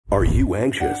Are you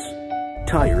anxious?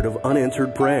 Tired of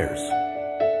unanswered prayers?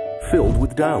 Filled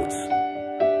with doubts?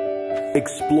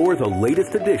 Explore the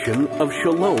latest edition of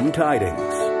Shalom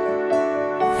Tidings.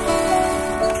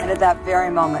 And at that very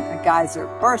moment, a geyser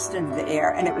burst into the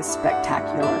air, and it was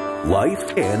spectacular.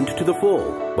 Life and to the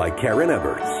Full by Karen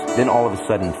Eberts. Then all of a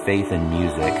sudden, faith and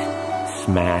music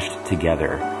smashed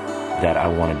together that I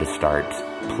wanted to start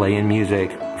playing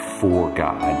music for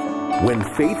God. When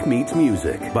Faith Meets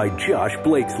Music by Josh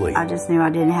Blakesley. I just knew I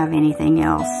didn't have anything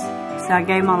else. So I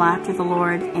gave my life to the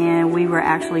Lord, and we were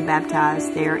actually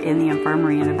baptized there in the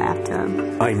infirmary in a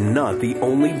bathtub. I'm Not the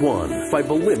Only One by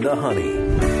Belinda Honey.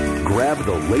 Grab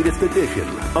the latest edition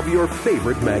of your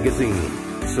favorite magazine.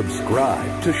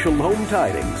 Subscribe to Shalom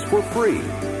Tidings for free.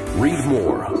 Read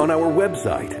more on our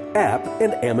website, app,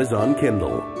 and Amazon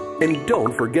Kindle. And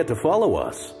don't forget to follow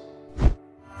us.